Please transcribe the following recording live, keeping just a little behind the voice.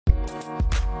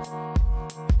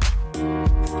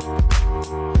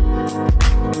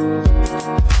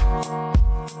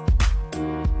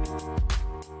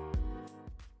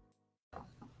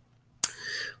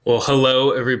Well,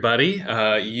 hello, everybody.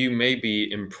 You may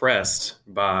be impressed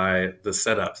by the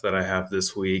setup that I have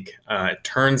this week. It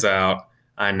turns out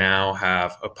I now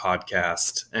have a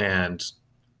podcast, and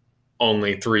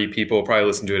only 3 people probably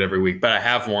listen to it every week, but I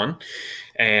have one.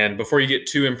 And before you get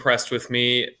too impressed with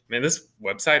me, man, this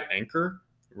website, Anchor,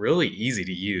 really easy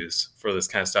to use for this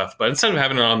kind of stuff. But instead of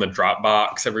having it on the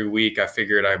Dropbox every week, I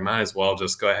figured I might as well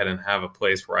just go ahead and have a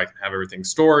place where I can have everything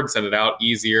stored, send it out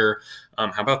easier.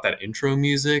 How about that intro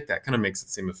music? That kind of makes it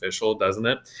seem official, doesn't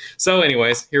it? So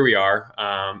anyways, here we are.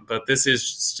 But this is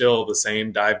still the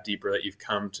same Dive Deeper that you've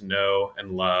come to know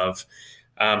and love.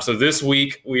 So this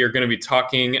week, we are going to be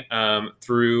talking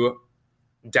through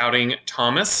Doubting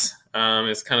Thomas.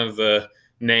 Is kind of the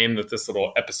name that this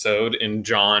little episode in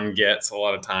John gets a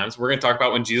lot of times. We're going to talk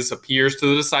about when Jesus appears to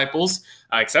the disciples,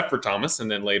 except for Thomas, and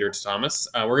then later to Thomas.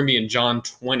 We're going to be in John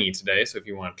 20 today, so if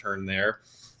you want to turn there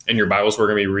in your Bibles, we're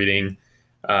going to be reading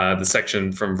the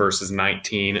section from verses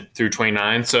 19 through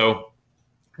 29. So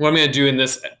what I'm going to do in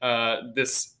this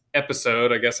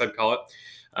episode, I guess I'd call it,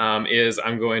 is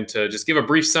I'm going to just give a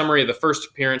brief summary of the first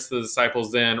appearance to the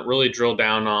disciples, then really drill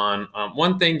down on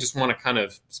one thing. Just want to kind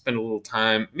of spend a little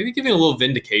time maybe giving a little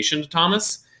vindication to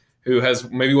Thomas, who has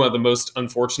maybe one of the most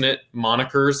unfortunate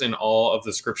monikers in all of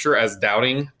the scripture as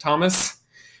Doubting Thomas.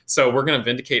 So we're going to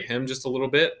vindicate him just a little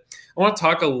bit. I want to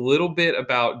talk a little bit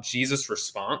about Jesus'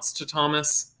 response to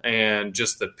Thomas and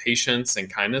just the patience and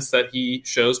kindness that he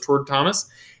shows toward Thomas.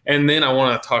 And then I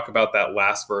want to talk about that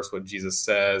last verse, what Jesus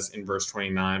says in verse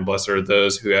 29, blessed are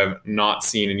those who have not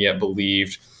seen and yet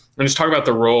believed. And just talk about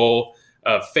the role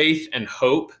of faith and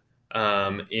hope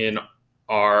in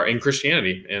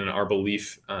Christianity, in our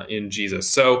belief in Jesus.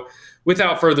 So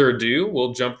without further ado,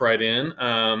 we'll jump right in.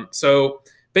 So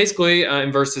basically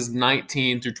in verses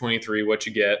 19 through 23, what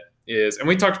you get is, and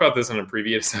we talked about this in a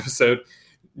previous episode,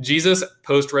 Jesus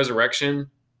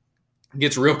post-resurrection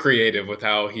gets real creative with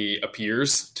how he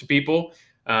appears to people.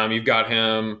 You've got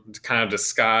him kind of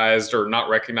disguised or not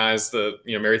recognized.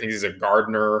 Mary thinks he's a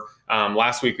gardener.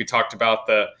 Last week we talked about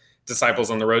the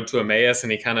disciples on the road to Emmaus,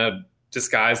 and he kind of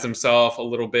disguised himself a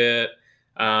little bit.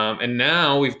 And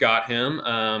now we've got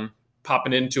him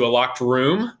popping into a locked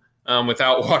room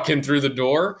without walking through the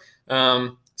door.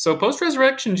 So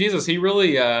post-resurrection Jesus, he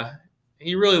really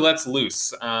lets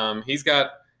loose.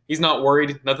 He's not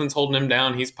worried. Nothing's holding him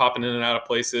down. He's popping in and out of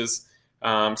places,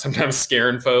 sometimes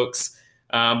scaring folks.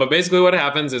 But basically what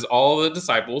happens is all the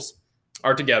disciples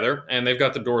are together and they've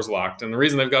got the doors locked. And the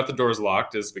reason they've got the doors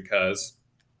locked is because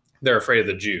they're afraid of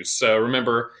the Jews. So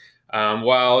remember,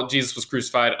 while Jesus was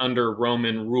crucified under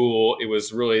Roman rule, it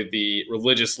was really the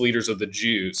religious leaders of the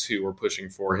Jews who were pushing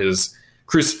for his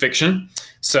crucifixion.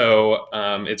 So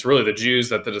it's really the Jews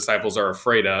that the disciples are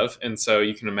afraid of. And so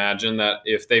you can imagine that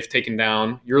if they've taken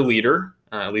down your leader,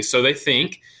 at least so they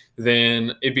think,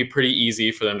 then it'd be pretty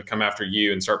easy for them to come after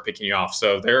you and start picking you off.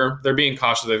 So they're being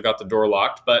cautious. They've got the door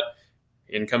locked, but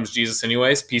in comes Jesus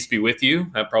anyways. Peace be with you.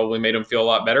 That probably made them feel a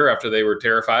lot better after they were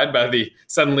terrified by the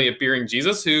suddenly appearing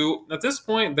Jesus, who at this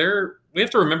point we have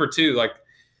to remember too, like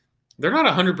they're not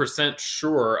 100%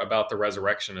 sure about the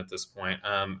resurrection at this point.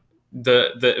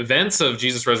 The events of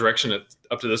Jesus' resurrection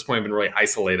up to this point have been really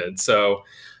isolated. So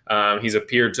he's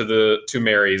appeared to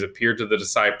Mary, he's appeared to the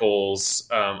disciples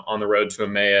on the road to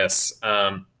Emmaus.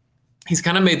 He's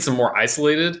kind of made some more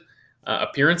isolated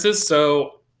appearances.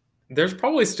 So there's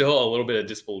probably still a little bit of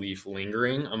disbelief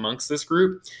lingering amongst this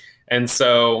group. And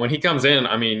so when he comes in,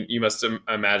 I mean, you must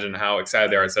imagine how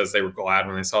excited they are. It says they were glad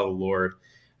when they saw the Lord.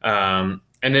 And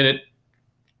then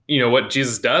what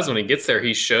Jesus does when he gets there,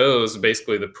 he shows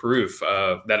basically the proof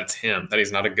of that it's him, that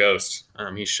he's not a ghost.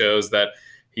 He shows that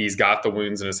he's got the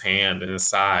wounds in his hand and his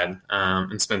side,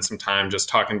 and spends some time just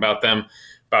talking about them,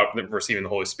 about receiving the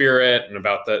Holy Spirit and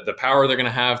about the power they're going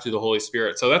to have through the Holy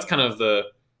Spirit. So that's kind of the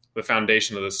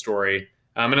foundation of the story.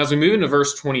 And as we move into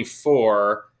verse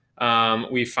 24,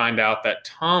 we find out that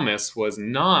Thomas was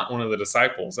not one of the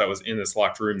disciples that was in this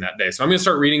locked room that day. So I'm going to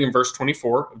start reading in verse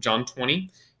 24 of John 20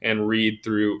 and read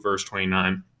through verse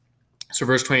 29. So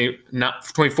verse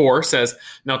 24 says,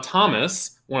 now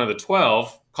Thomas, one of the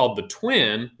 12, called the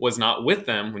twin, was not with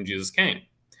them when Jesus came.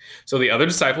 So the other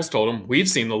disciples told him, we've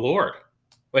seen the Lord.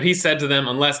 But he said to them,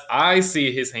 unless I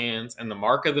see his hands and the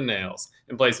mark of the nails,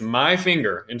 and place my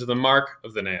finger into the mark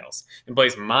of the nails, and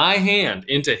place my hand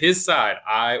into his side,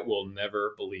 I will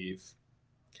never believe.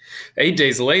 8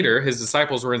 days later, his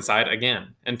disciples were inside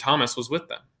again, and Thomas was with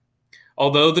them.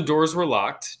 Although the doors were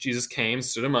locked, Jesus came,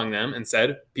 stood among them, and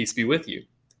said, peace be with you.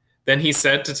 Then he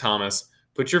said to Thomas,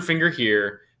 put your finger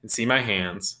here and see my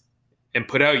hands, and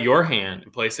put out your hand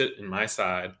and place it in my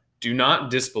side. Do not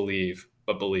disbelieve,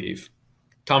 but believe."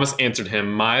 Thomas answered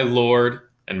him, "My Lord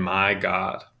and my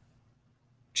God."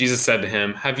 Jesus said to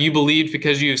him, "Have you believed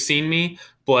because you have seen me?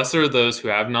 Blessed are those who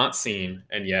have not seen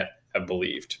and yet have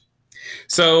believed."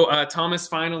 So Thomas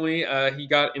finally, he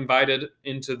got invited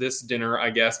into this dinner, I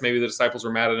guess. Maybe the disciples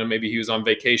were mad at him. Maybe he was on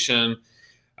vacation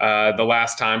the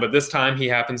last time. But this time he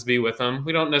happens to be with them.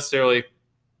 We don't necessarily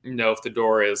know if the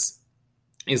door is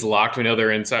locked. We know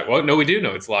they're inside. Well, no, we do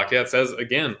know it's locked. Yeah, it says,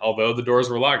 again, although the doors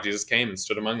were locked, Jesus came and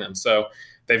stood among them. So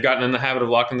they've gotten in the habit of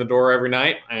locking the door every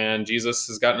night. And Jesus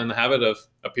has gotten in the habit of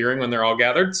appearing when they're all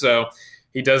gathered. So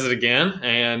he does it again.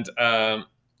 And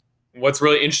what's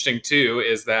really interesting, too,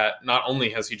 is that not only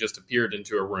has he just appeared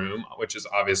into a room, which is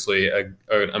obviously an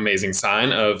amazing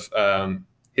sign of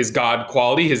his God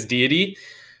quality, his deity,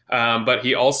 but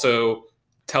he also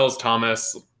tells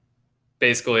Thomas,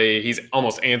 basically, he's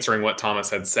almost answering what Thomas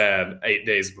had said 8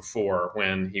 days before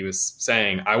when he was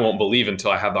saying, "I won't believe until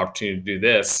I have the opportunity to do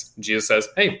this." Jesus says,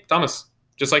 "Hey, Thomas,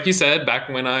 just like you said back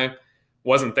when I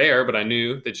wasn't there, but I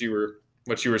knew that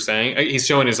what you were saying." He's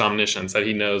showing his omniscience, that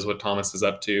he knows what Thomas is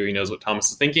up to. He knows what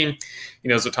Thomas is thinking. He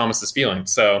knows what Thomas is feeling.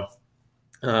 So,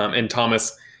 and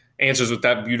Thomas answers with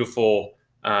that beautiful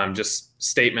just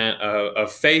statement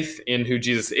of faith in who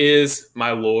Jesus is,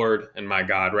 my Lord and my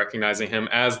God, recognizing him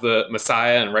as the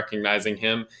Messiah and recognizing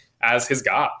him as his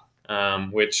God,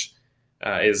 which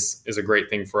is a great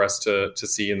thing for us to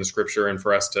see in the scripture and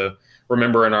for us to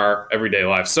remember in our everyday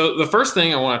life. So the first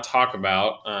thing I want to talk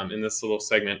about in this little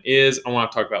segment is I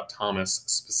want to talk about Thomas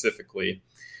specifically.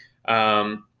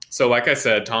 So like I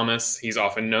said, Thomas, he's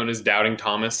often known as Doubting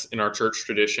Thomas in our church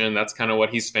tradition. That's kind of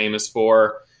what he's famous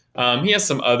for. He has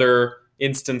some other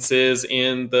instances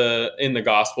in the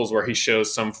Gospels where he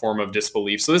shows some form of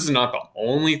disbelief. So this is not the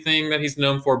only thing that he's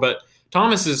known for, but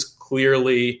Thomas is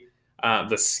clearly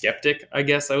the skeptic, I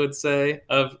guess I would say,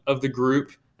 of the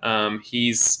group.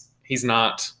 He's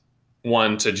not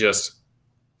one to just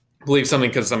believe something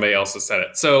because somebody else has said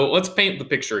it. So let's paint the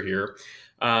picture here.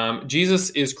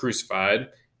 Jesus is crucified.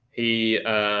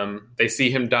 They see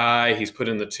him die. He's put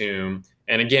in the tomb.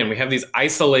 And again, we have these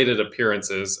isolated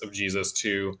appearances of Jesus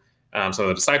to some of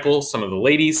the disciples, some of the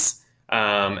ladies.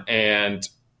 And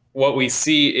what we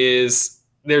see is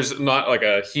there's not like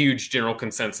a huge general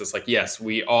consensus. Like, yes,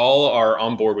 we all are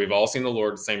on board. We've all seen the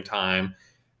Lord at the same time.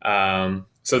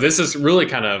 So this is really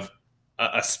kind of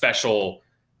a special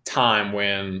time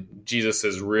when Jesus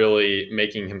is really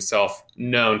making himself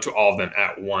known to all of them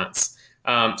at once.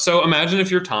 So imagine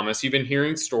if you're Thomas, you've been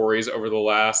hearing stories over the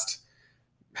last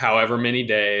however many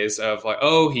days of like,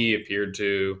 oh, he appeared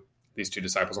to these two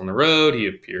disciples on the road. He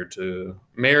appeared to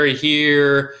Mary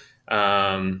here.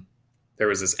 There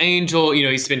was this angel.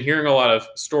 He's been hearing a lot of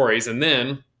stories. And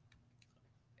then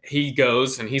he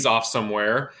goes and he's off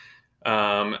somewhere.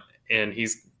 And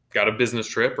he's got a business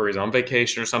trip or he's on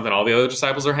vacation or something. All the other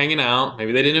disciples are hanging out.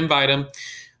 Maybe they didn't invite him.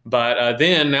 But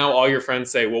then now all your friends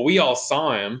say, well, we all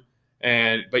saw him,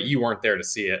 but you weren't there to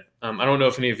see it. I don't know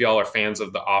if any of y'all are fans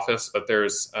of The Office, but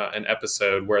there's an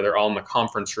episode where they're all in the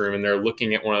conference room and they're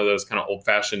looking at one of those kind of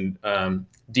old-fashioned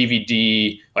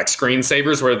DVD like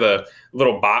screensavers where the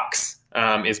little box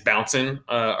is bouncing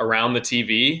around the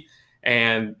TV,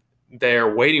 and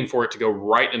they're waiting for it to go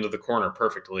right into the corner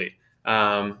perfectly.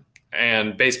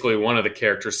 And basically one of the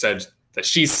characters said that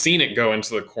she's seen it go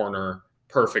into the corner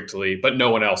perfectly, but no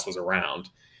one else was around.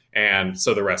 And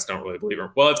so the rest don't really believe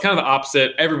her. Well, it's kind of the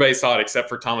opposite. Everybody saw it except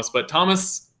for Thomas. But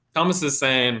Thomas is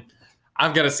saying,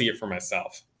 I've got to see it for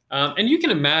myself. And you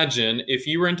can imagine if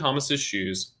you were in Thomas's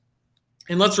shoes,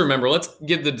 and let's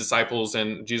give the disciples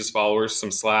and Jesus followers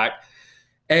some slack.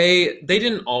 They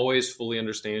didn't always fully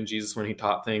understand Jesus when he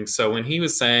taught things. So when he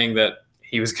was saying that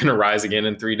he was going to rise again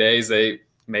in 3 days, they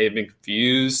may have been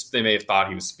confused. They may have thought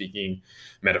he was speaking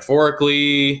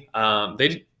metaphorically.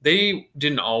 They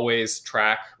didn't always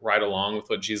track right along with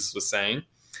what Jesus was saying.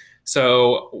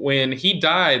 So when he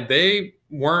died, they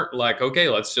weren't like, okay,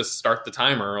 let's just start the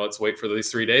timer. Let's wait for these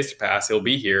 3 days to pass. He'll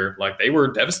be here. Like, they were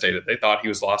devastated. They thought he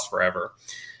was lost forever.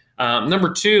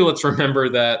 Number two, let's remember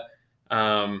that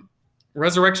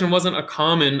resurrection wasn't a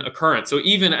common occurrence. So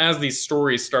even as these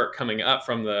stories start coming up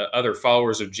from the other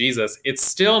followers of Jesus, it's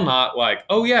still not like,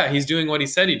 oh yeah, he's doing what he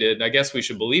said he did. I guess we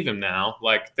should believe him now.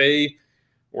 Like, they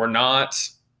were not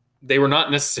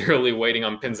necessarily waiting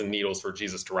on pins and needles for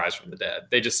Jesus to rise from the dead.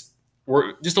 They just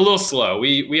were just a little slow.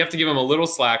 We have to give them a little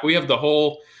slack. We have the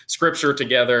whole scripture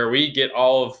together. We get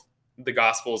all of the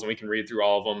Gospels and we can read through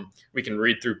all of them. We can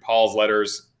read through Paul's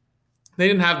letters. They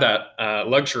didn't have that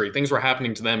luxury. Things were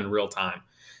happening to them in real time.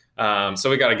 So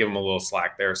we got to give him a little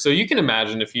slack there. So you can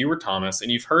imagine if you were Thomas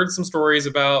and you've heard some stories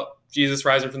about Jesus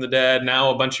rising from the dead, now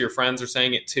a bunch of your friends are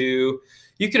saying it too.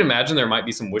 You can imagine there might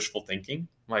be some wishful thinking,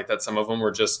 like that some of them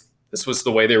were just, this was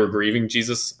the way they were grieving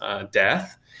Jesus'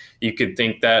 death. You could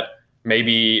think that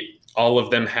maybe all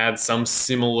of them had some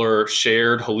similar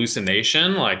shared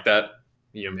hallucination, like that,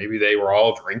 maybe they were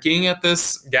all drinking at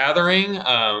this gathering.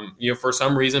 For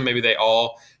some reason, maybe they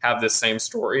all have this same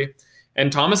story. And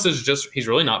Thomas he's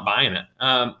really not buying it.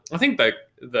 I think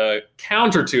the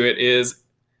counter to it is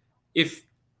if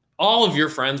all of your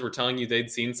friends were telling you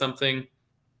they'd seen something,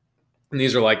 and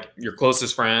these are like your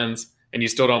closest friends, and you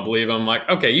still don't believe them, like,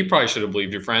 okay, you probably should have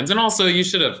believed your friends. And also you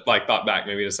should have thought back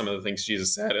maybe to some of the things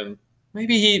Jesus said. And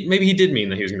maybe he did mean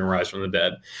that he was going to rise from the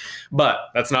dead, but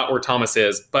that's not where Thomas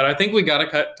is. But I think we got to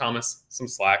cut Thomas some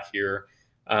slack here.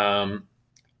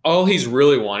 All he's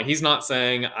really wanting, he's not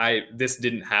saying this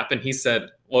didn't happen. He said,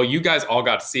 well, you guys all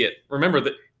got to see it. Remember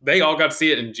that they all got to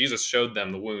see it and Jesus showed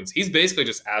them the wounds. He's basically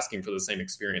just asking for the same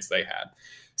experience they had.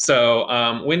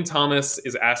 So when Thomas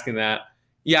is asking that,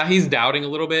 yeah, he's doubting a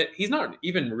little bit. He's not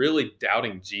even really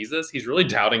doubting Jesus. He's really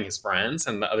doubting his friends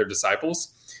and the other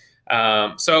disciples.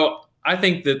 So I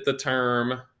think that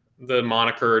the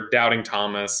moniker Doubting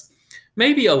Thomas,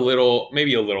 maybe a little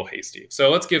hasty.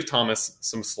 So let's give Thomas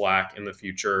some slack in the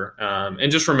future.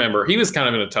 And just remember, he was kind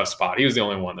of in a tough spot. He was the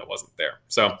only one that wasn't there.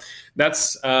 So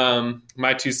that's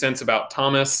my 2 cents about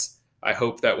Thomas. I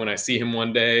hope that when I see him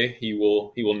one day, he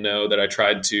will know that I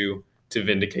tried to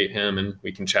vindicate him, and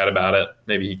we can chat about it.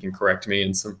 Maybe he can correct me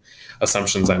in some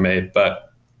assumptions I made,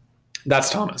 but that's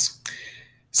Thomas.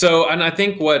 So, and I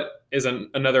think what is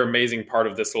another amazing part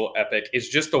of this little epic is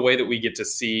just the way that we get to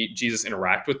see Jesus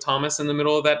interact with Thomas in the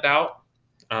middle of that doubt.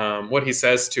 What he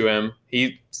says to him,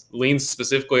 he leans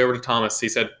specifically over to Thomas. He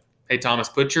said, hey, Thomas,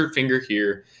 put your finger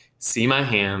here, see my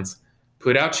hands,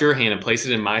 put out your hand and place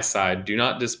it in my side. Do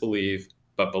not disbelieve,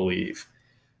 but believe.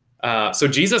 So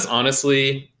Jesus,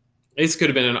 honestly, this could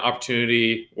have been an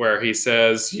opportunity where he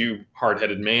says, you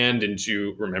hard-headed man, didn't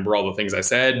you remember all the things I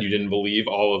said? You didn't believe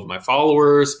all of my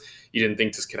followers. You didn't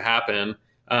think this could happen.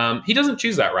 He doesn't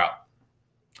choose that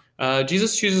route.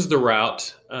 Jesus chooses the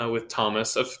route with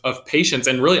Thomas of patience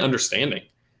and really understanding.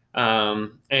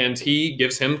 And he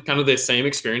gives him kind of the same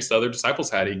experience the other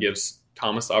disciples had. He gives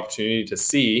Thomas the opportunity to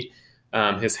see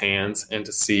his hands and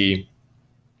to see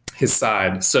his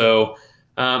side. So,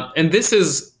 and this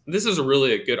is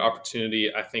really a good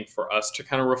opportunity, I think, for us to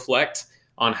kind of reflect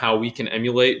on how we can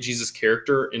emulate Jesus'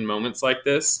 character in moments like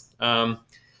this.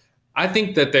 I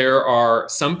think that there are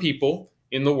some people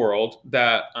in the world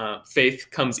that faith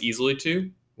comes easily to,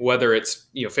 whether it's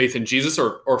faith in Jesus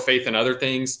or faith in other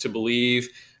things to believe.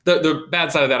 The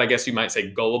bad side of that, I guess you might say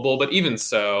gullible, but even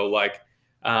so,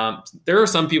 there are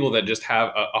some people that just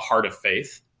have a heart of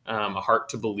faith, a heart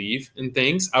to believe in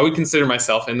things. I would consider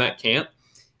myself in that camp.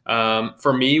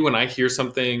 For me, when I hear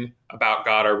something about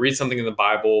God or read something in the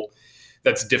Bible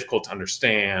that's difficult to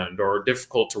understand or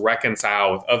difficult to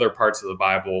reconcile with other parts of the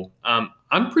Bible,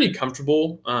 I'm pretty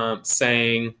comfortable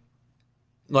saying,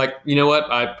 you know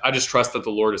what? I just trust that the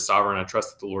Lord is sovereign. I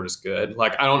trust that the Lord is good.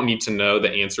 I don't need to know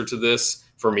the answer to this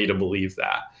for me to believe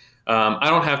that. I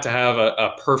don't have to have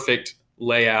a perfect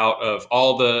layout of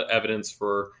all the evidence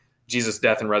for Jesus'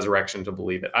 death and resurrection to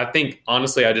believe it. I think,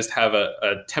 honestly, I just have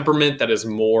a temperament that is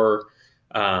more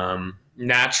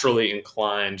naturally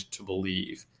inclined to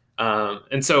believe.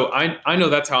 And so I know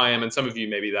that's how I am, and some of you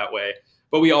may be that way.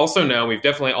 But we also know, we've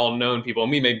definitely all known people,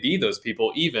 and we may be those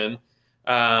people even,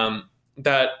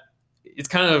 that it's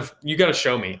kind of, you got to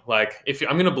show me. If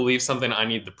I'm going to believe something, I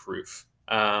need the proof.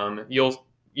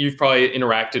 You've probably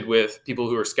interacted with people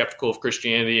who are skeptical of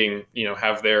Christianity and,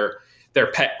 have their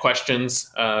pet questions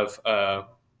of,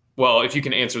 well, if you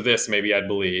can answer this, maybe I'd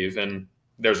believe. And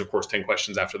there's, of course, 10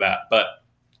 questions after that. But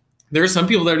there are some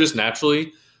people that are just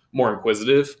naturally more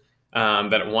inquisitive,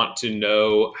 that want to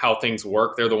know how things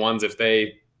work. They're the ones, if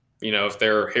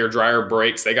their hair dryer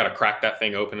breaks, they got to crack that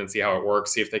thing open and see how it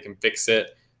works, see if they can fix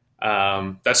it.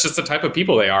 That's just the type of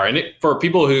people they are. And for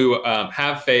people who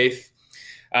have faith,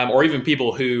 or even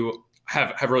people who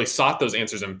have really sought those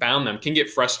answers and found them, can get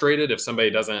frustrated if somebody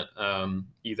doesn't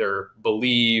either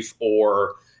believe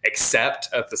or accept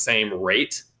at the same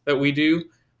rate that we do.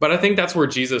 But I think that's where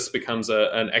Jesus becomes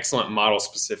an excellent model,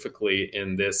 specifically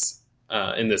in this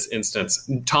instance.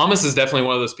 Thomas is definitely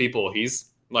one of those people. He's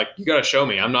like, you got to show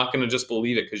me. I'm not going to just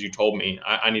believe it because you told me.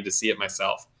 I need to see it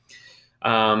myself.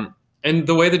 And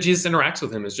the way that Jesus interacts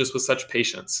with him is just with such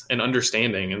patience and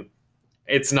understanding. And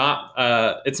it's not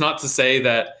to say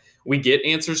that we get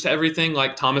answers to everything,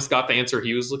 like Thomas got the answer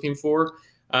he was looking for.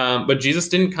 But Jesus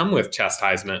didn't come with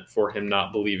chastisement for him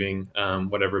not believing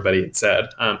what everybody had said.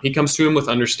 He comes to him with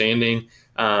understanding.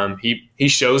 He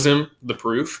shows him the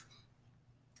proof.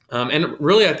 And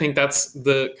really, I think that's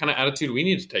the kind of attitude we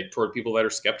need to take toward people that are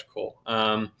skeptical.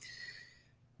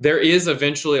 There is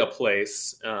eventually a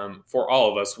place for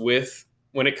all of us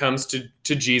when it comes to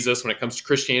Jesus, when it comes to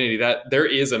Christianity, that there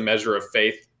is a measure of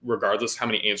faith, regardless of how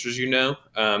many answers you know.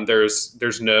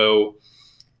 There's no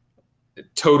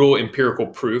total empirical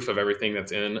proof of everything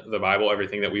that's in the Bible,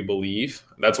 everything that we believe.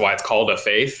 That's why it's called a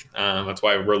faith. That's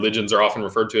why religions are often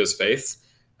referred to as faiths.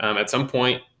 At some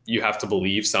point, you have to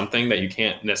believe something that you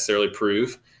can't necessarily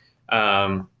prove.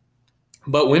 But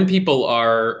when people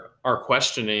are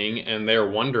questioning and they're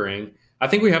wondering, I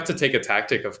think we have to take a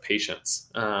tactic of patience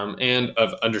and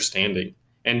of understanding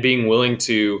and being willing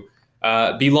to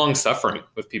be long-suffering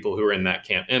with people who are in that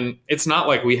camp. And it's not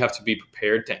like we have to be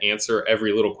prepared to answer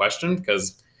every little question,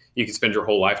 because you can spend your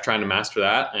whole life trying to master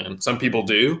that. And some people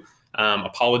do.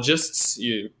 Apologists,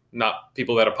 not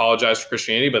people that apologize for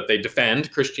Christianity, but they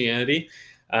defend Christianity,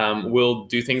 will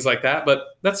do things like that.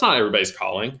 But that's not everybody's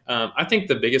calling. I think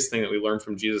the biggest thing that we learn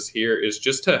from Jesus here is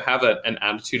just to have an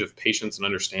attitude of patience and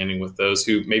understanding with those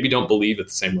who maybe don't believe at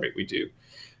the same rate we do.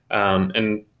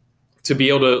 And to be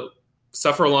able to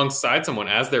suffer alongside someone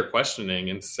as they're questioning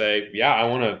and say, yeah, I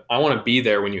want to be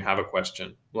there when you have a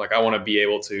question. Like, I want to be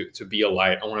able to be a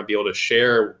light. I want to be able to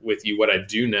share with you what I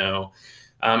do know.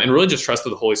 And really just trust that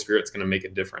the Holy Spirit's going to make a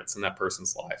difference in that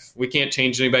person's life. We can't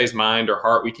change anybody's mind or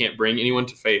heart. We can't bring anyone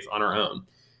to faith on our own.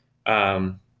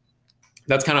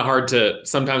 That's kind of hard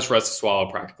sometimes for us to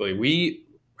swallow practically. We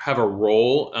have a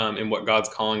role in what God's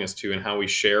calling us to and how we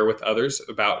share with others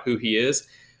about who he is.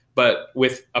 But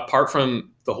apart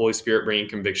from the Holy Spirit bringing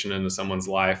conviction into someone's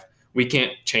life, we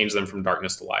can't change them from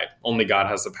darkness to light. Only God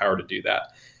has the power to do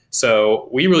that. So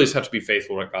we really just have to be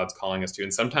faithful to what God's calling us to.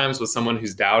 And sometimes with someone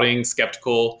who's doubting,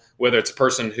 skeptical, whether it's a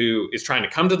person who is trying to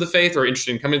come to the faith or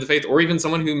interested in coming to the faith, or even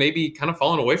someone who may be kind of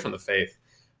fallen away from the faith,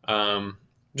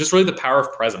 just really the power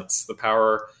of presence, the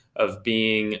power of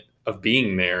being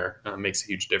there makes a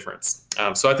huge difference.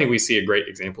 So I think we see a great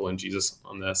example in Jesus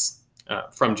on this,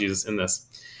 from Jesus in this.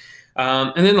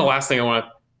 And then the last thing I want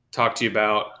to talk to you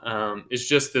about is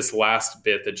just this last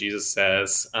bit that Jesus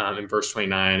says in verse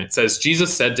 29. It says,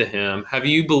 Jesus said to him, "Have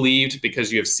you believed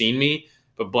because you have seen me?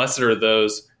 But blessed are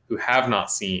those who have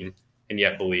not seen and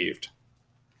yet believed."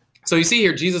 So you see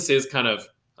here, Jesus is kind of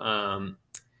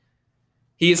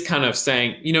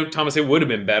saying, Thomas, it would have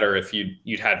been better if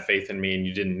you'd had faith in me and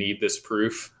you didn't need this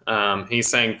proof. He's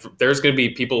saying there's going to be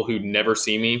people who never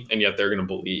see me and yet they're going to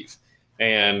believe.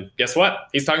 And guess what?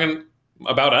 He's talking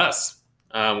about us.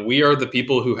 We are the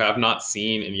people who have not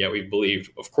seen and yet we've believed.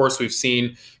 Of course, we've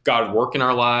seen God work in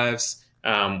our lives.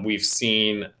 We've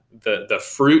seen the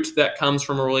fruit that comes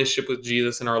from a relationship with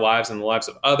Jesus in our lives and the lives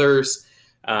of others.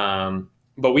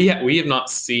 But we have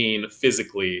not seen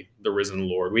physically the risen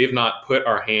Lord. We have not put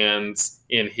our hands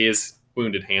in his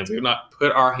wounded hands. We have not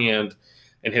put our hand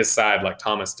in his side like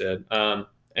Thomas did.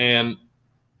 And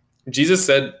Jesus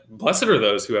said, blessed are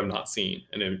those who have not seen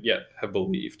and yet have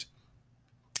believed.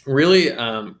 Really,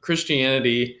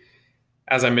 Christianity,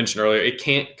 as I mentioned earlier, it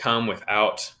can't come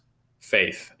without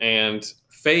faith. And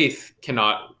faith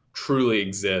cannot truly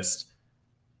exist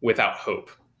without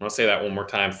hope. I'll say that one more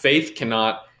time. Faith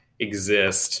cannot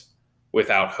exist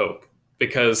without hope,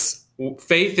 because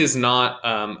faith is not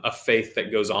a faith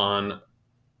that goes on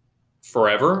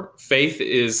forever. Faith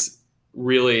is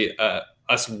really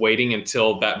us waiting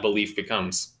until that belief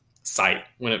becomes sight,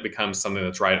 when it becomes something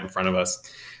that's right in front of us.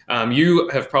 You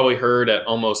have probably heard at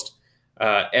almost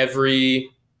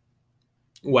every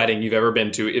wedding you've ever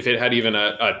been to, if it had even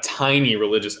a tiny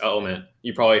religious element,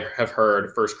 you probably have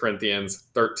heard 1 Corinthians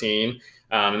 13,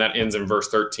 and that ends in verse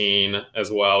 13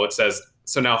 as well. It says,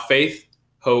 "So now faith,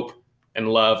 hope, and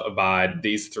love abide,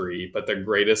 these three, but the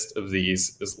greatest of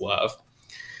these is love."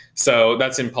 So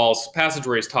that's in Paul's passage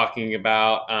where he's talking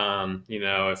about,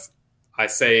 if I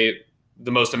say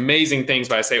the most amazing things,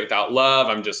 but I say it without love,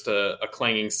 I'm just a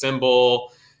clanging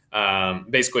cymbal.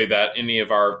 Basically that any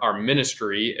of our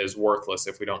ministry is worthless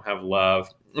if we don't have love.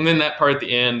 And then that part at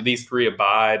the end, these three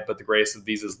abide, but the greatest of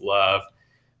these is love.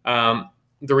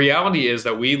 The reality is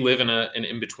that we live in an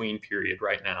in-between period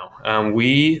right now.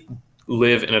 We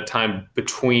live in a time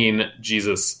between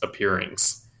Jesus'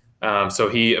 appearings. So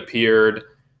he appeared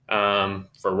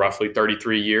for roughly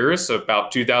 33 years, so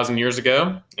about 2,000 years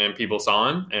ago, and people saw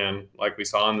him. And like we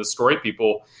saw in this story,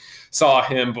 people saw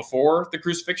him before the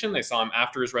crucifixion. They saw him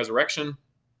after his resurrection.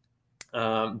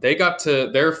 They got to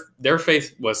their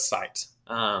faith was sight.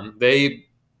 They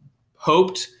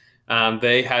hoped,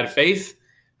 they had faith,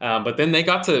 But then they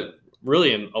got to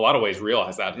really, in a lot of ways,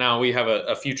 realize that. Now we have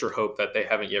a future hope that they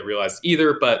haven't yet realized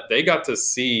either, but they got to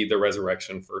see the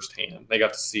resurrection firsthand. They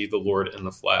got to see the Lord in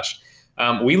the flesh.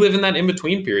 We live in that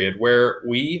in-between period where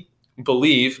we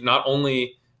believe not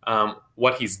only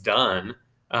what he's done,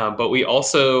 but we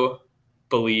also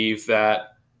believe that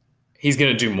he's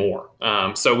going to do more.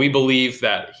 So we believe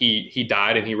that he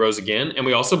died and he rose again, and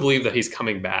we also believe that he's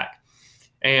coming back.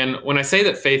 And when I say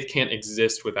that faith can't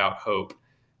exist without hope,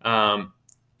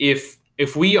 if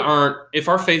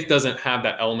our faith doesn't have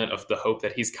that element of the hope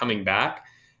that he's coming back,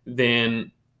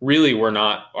 then really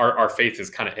our faith is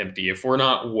kind of empty. If we're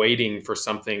not waiting for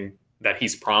something that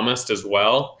he's promised as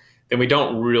well, then we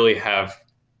don't really have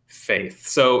faith.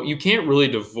 So you can't really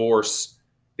divorce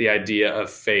the idea of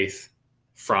faith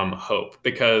from hope,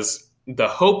 because the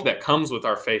hope that comes with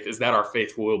our faith is that our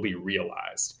faith will be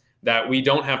realized, that we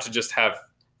don't have to just have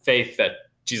faith that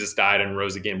Jesus died and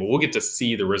rose again, but we'll get to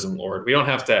see the risen Lord. We don't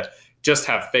have to just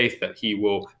have faith that he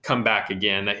will come back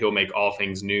again, that he'll make all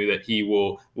things new, that he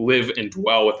will live and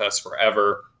dwell with us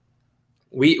forever.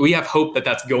 We have hope that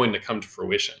that's going to come to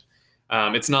fruition.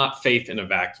 It's not faith in a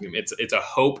vacuum. It's a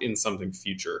hope in something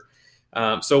future.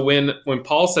 So when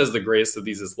Paul says the greatest of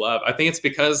these is love, I think it's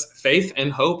because faith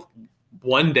and hope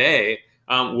one day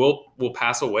will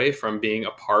pass away from being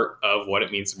a part of what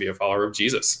it means to be a follower of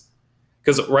Jesus.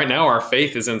 Because right now our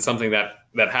faith is in something that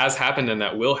has happened and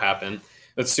that will happen,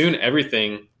 but soon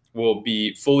everything will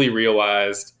be fully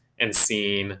realized and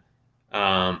seen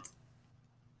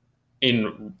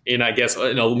in I guess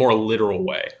in a more literal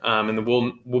way, and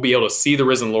we'll be able to see the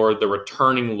risen Lord, the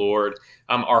returning Lord.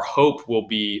 Our hope will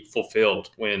be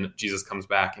fulfilled when Jesus comes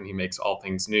back and he makes all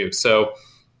things new. So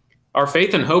our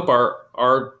faith and hope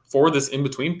are for this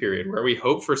in-between period where we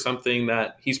hope for something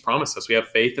that he's promised us. We have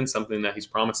faith in something that he's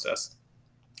promised us.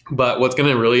 But what's going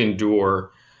to really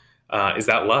endure is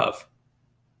that love.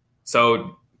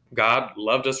 So God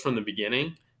loved us from the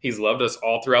beginning. He's loved us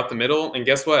all throughout the middle. And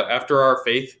guess what? After our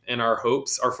faith and our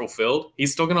hopes are fulfilled,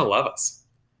 he's still going to love us.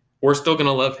 We're still going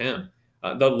to love him.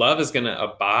 The love is going to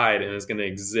abide and is going to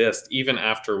exist even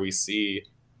after we see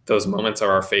those moments of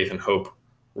our faith and hope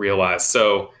realized.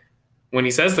 So when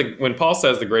Paul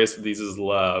says the greatest of these is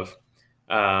love,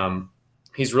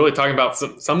 he's really talking about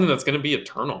something that's going to be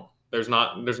eternal. There's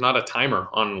not a timer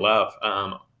on love.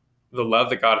 The love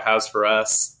that God has for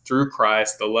us through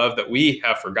Christ, the love that we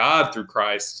have for God through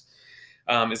Christ,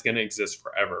 is going to exist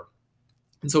forever.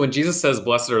 And so when Jesus says,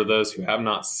 "Blessed are those who have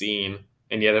not seen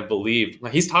and yet have believed,"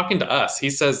 he's talking to us. He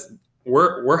says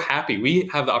we're happy. We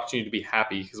have the opportunity to be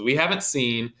happy because we haven't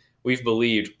seen, we've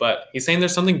believed. But he's saying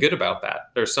there's something good about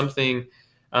that. There's something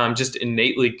just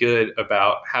innately good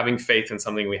about having faith in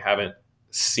something we haven't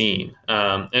seen.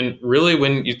 And really,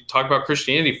 when you talk about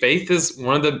Christianity, faith is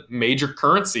one of the major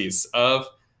currencies of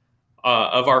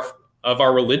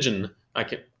our religion. I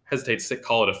can hesitate to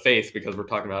call it a faith because we're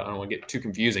talking about, I don't want to get too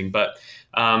confusing, but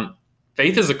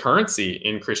faith is a currency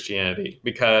in Christianity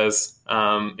because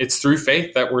it's through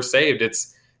faith that we're saved.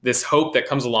 It's this hope that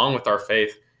comes along with our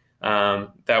faith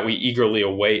that we eagerly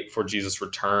await for Jesus'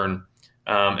 return.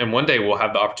 And one day we'll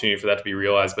have the opportunity for that to be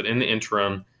realized. But in the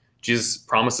interim, Jesus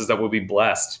promises that we'll be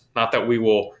blessed, not that we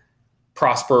will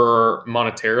prosper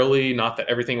monetarily, not that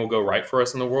everything will go right for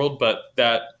us in the world, but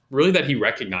that he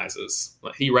recognizes.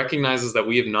 He recognizes that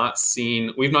we have not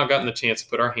seen, we've not gotten the chance to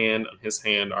put our hand on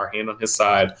his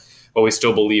side, but we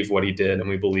still believe what he did and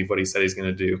we believe what he said he's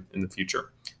going to do in the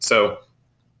future. So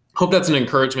hope that's an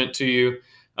encouragement to you.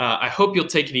 I hope you'll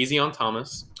take it easy on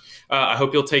Thomas. I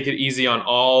hope you'll take it easy on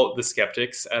all the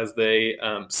skeptics as they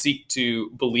seek to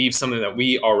believe something that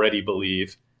we already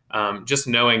believe. Just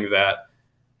knowing that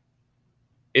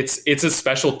it's a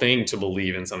special thing to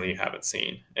believe in something you haven't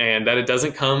seen, and that it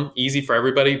doesn't come easy for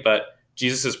everybody. But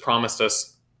Jesus has promised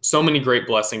us so many great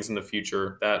blessings in the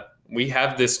future that we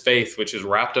have this faith, which is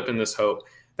wrapped up in this hope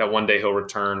that one day he'll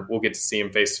return. We'll get to see him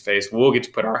face to face. We'll get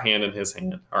to put our hand in his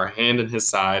hand, our hand in his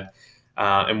side,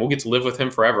 and we'll get to live with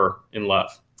him forever in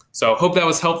love. So I hope that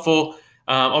was helpful.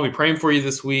 I'll be praying for you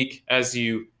this week as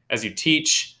you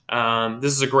teach.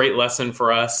 This is a great lesson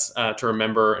for us to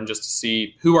remember and just to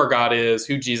see who our God is,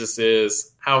 who Jesus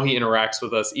is, how he interacts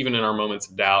with us, even in our moments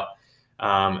of doubt.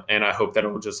 And I hope that it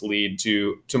will just lead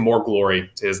to more glory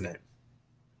to his name.